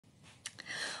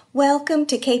Welcome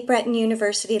to Cape Breton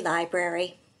University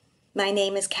Library. My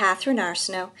name is Catherine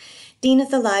Arseneau, Dean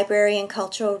of the Library and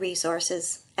Cultural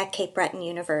Resources at Cape Breton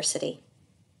University.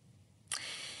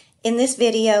 In this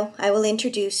video, I will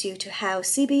introduce you to how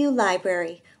CBU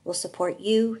Library will support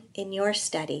you in your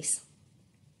studies.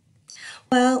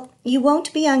 Well, you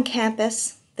won't be on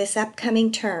campus this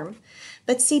upcoming term,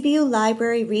 but CBU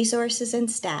Library resources and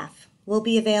staff will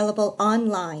be available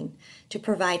online to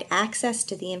provide access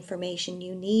to the information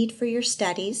you need for your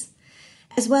studies,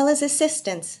 as well as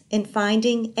assistance in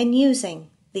finding and using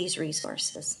these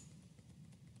resources.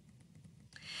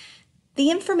 The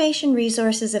information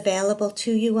resources available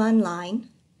to you online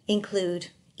include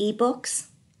ebooks,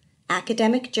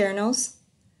 academic journals,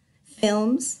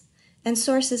 films, and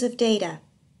sources of data.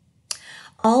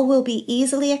 All will be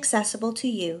easily accessible to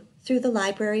you through the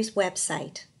library's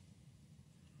website.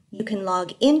 You can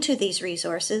log into these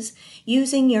resources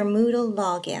using your Moodle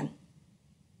login.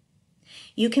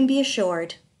 You can be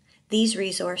assured these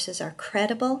resources are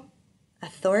credible,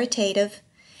 authoritative,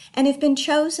 and have been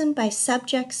chosen by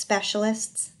subject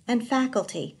specialists and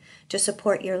faculty to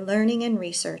support your learning and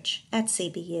research at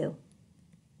CBU.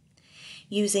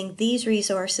 Using these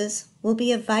resources will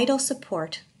be a vital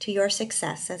support to your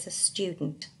success as a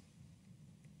student.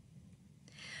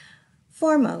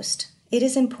 Foremost, it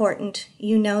is important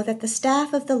you know that the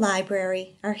staff of the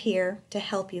library are here to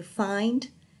help you find,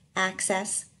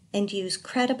 access, and use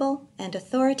credible and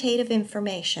authoritative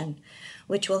information,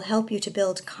 which will help you to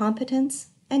build competence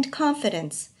and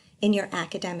confidence in your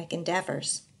academic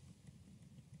endeavors.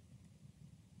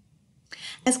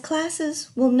 As classes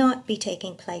will not be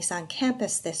taking place on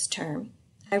campus this term,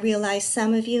 I realize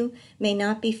some of you may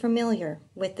not be familiar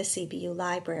with the CBU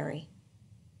Library.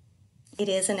 It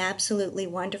is an absolutely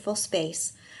wonderful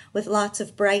space with lots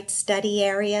of bright study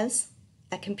areas,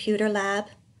 a computer lab,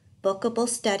 bookable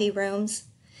study rooms,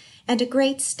 and a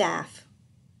great staff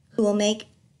who will make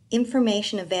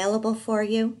information available for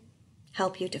you,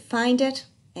 help you to find it,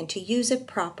 and to use it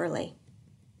properly.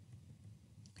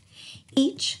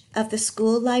 Each of the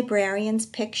school librarians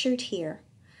pictured here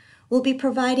will be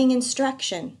providing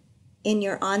instruction in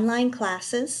your online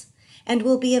classes and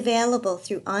will be available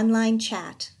through online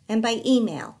chat and by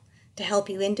email to help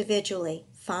you individually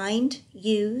find,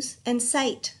 use, and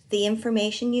cite the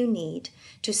information you need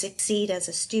to succeed as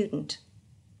a student.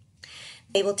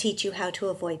 They will teach you how to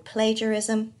avoid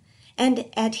plagiarism and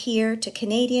adhere to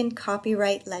Canadian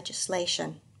copyright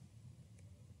legislation.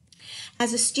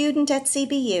 As a student at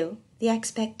CBU, the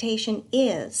expectation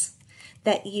is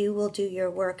that you will do your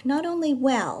work not only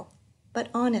well, but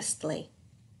honestly.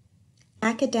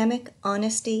 Academic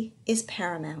honesty is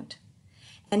paramount,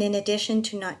 and in addition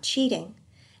to not cheating,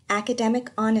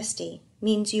 academic honesty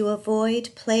means you avoid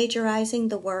plagiarizing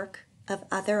the work of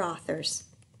other authors.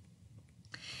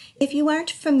 If you aren't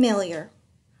familiar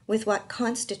with what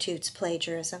constitutes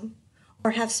plagiarism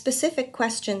or have specific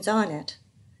questions on it,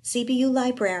 CBU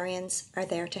librarians are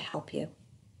there to help you.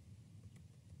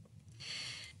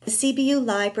 The CBU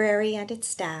Library and its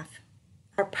staff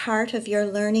are part of your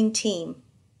learning team,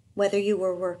 whether you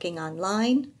were working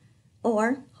online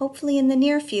or, hopefully in the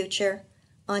near future,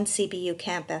 on CBU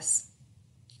campus.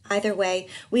 Either way,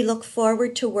 we look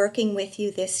forward to working with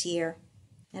you this year.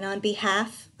 And on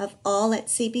behalf of all at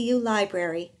CBU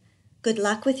Library, good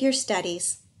luck with your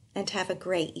studies and have a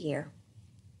great year.